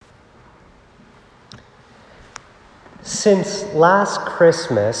Since last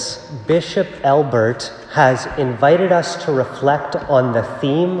Christmas, Bishop Elbert has invited us to reflect on the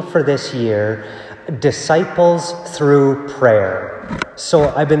theme for this year, Disciples Through Prayer. So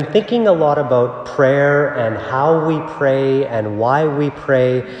I've been thinking a lot about prayer and how we pray and why we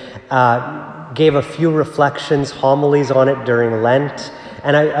pray. Gave a few reflections, homilies on it during Lent.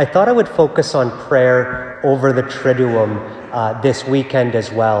 And I thought I would focus on prayer over the Triduum this weekend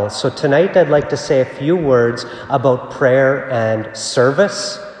as well. So tonight I'd like to say a few words about prayer and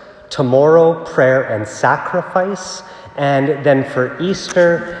service. Tomorrow, prayer and sacrifice. And then for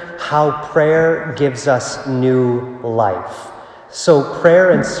Easter, how prayer gives us new life. So prayer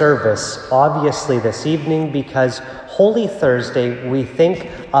and service, obviously this evening, because Holy Thursday, we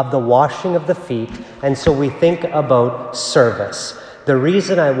think of the washing of the feet, and so we think about service. The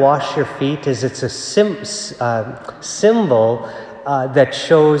reason I wash your feet is it's a symbol that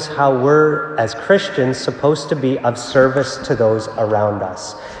shows how we're, as Christians, supposed to be of service to those around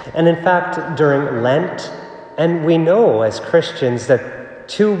us. And in fact, during Lent, and we know as Christians that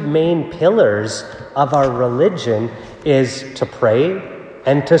two main pillars of our religion is to pray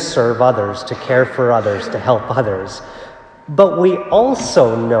and to serve others, to care for others, to help others. But we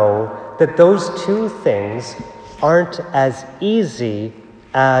also know that those two things aren't as easy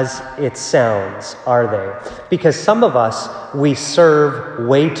as it sounds, are they? Because some of us, we serve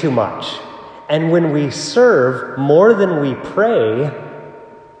way too much. And when we serve more than we pray,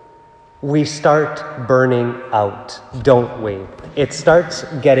 we start burning out, don't we? It starts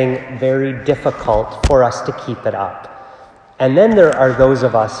getting very difficult for us to keep it up. And then there are those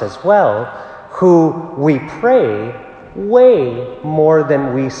of us as well who we pray way more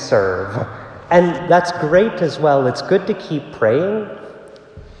than we serve. And that's great as well. It's good to keep praying,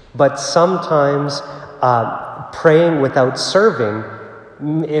 but sometimes praying without serving,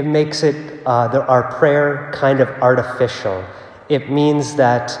 it makes it our prayer kind of artificial. It means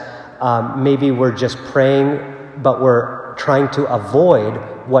that maybe we're just praying, but we're trying to avoid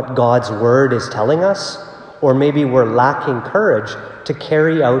what God's word is telling us, or maybe we're lacking courage to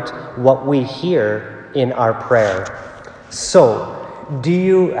carry out what we hear in our prayer. So,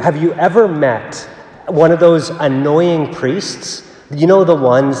 have you ever met one of those annoying priests? You know, the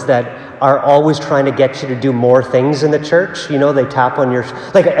ones that are always trying to get you to do more things in the church? You know, they tap on your...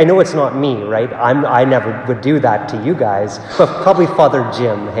 I know it's not me, right? I never would do that to you guys. But probably Father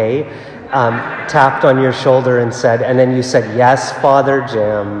Jim, hey? Tapped on your shoulder and said, and then you said, yes, Father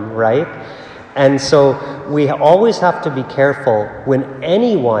Jim, right? And so we always have to be careful when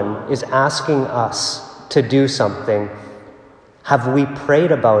anyone is asking us to do something. Have we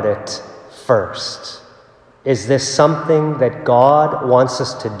prayed about it first? Is this something that God wants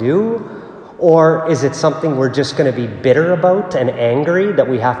us to do? Or is it something we're just going to be bitter about and angry that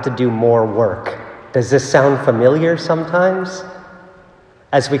we have to do more work? Does this sound familiar sometimes?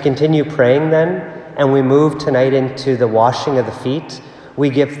 As we continue praying then, and we move tonight into the washing of the feet, we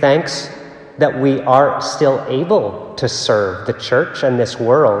give thanks that we are still able to serve the church and this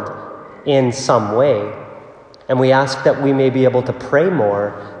world in some way. And we ask that we may be able to pray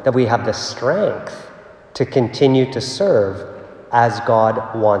more, that we have the strength to continue to serve as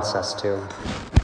God wants us to.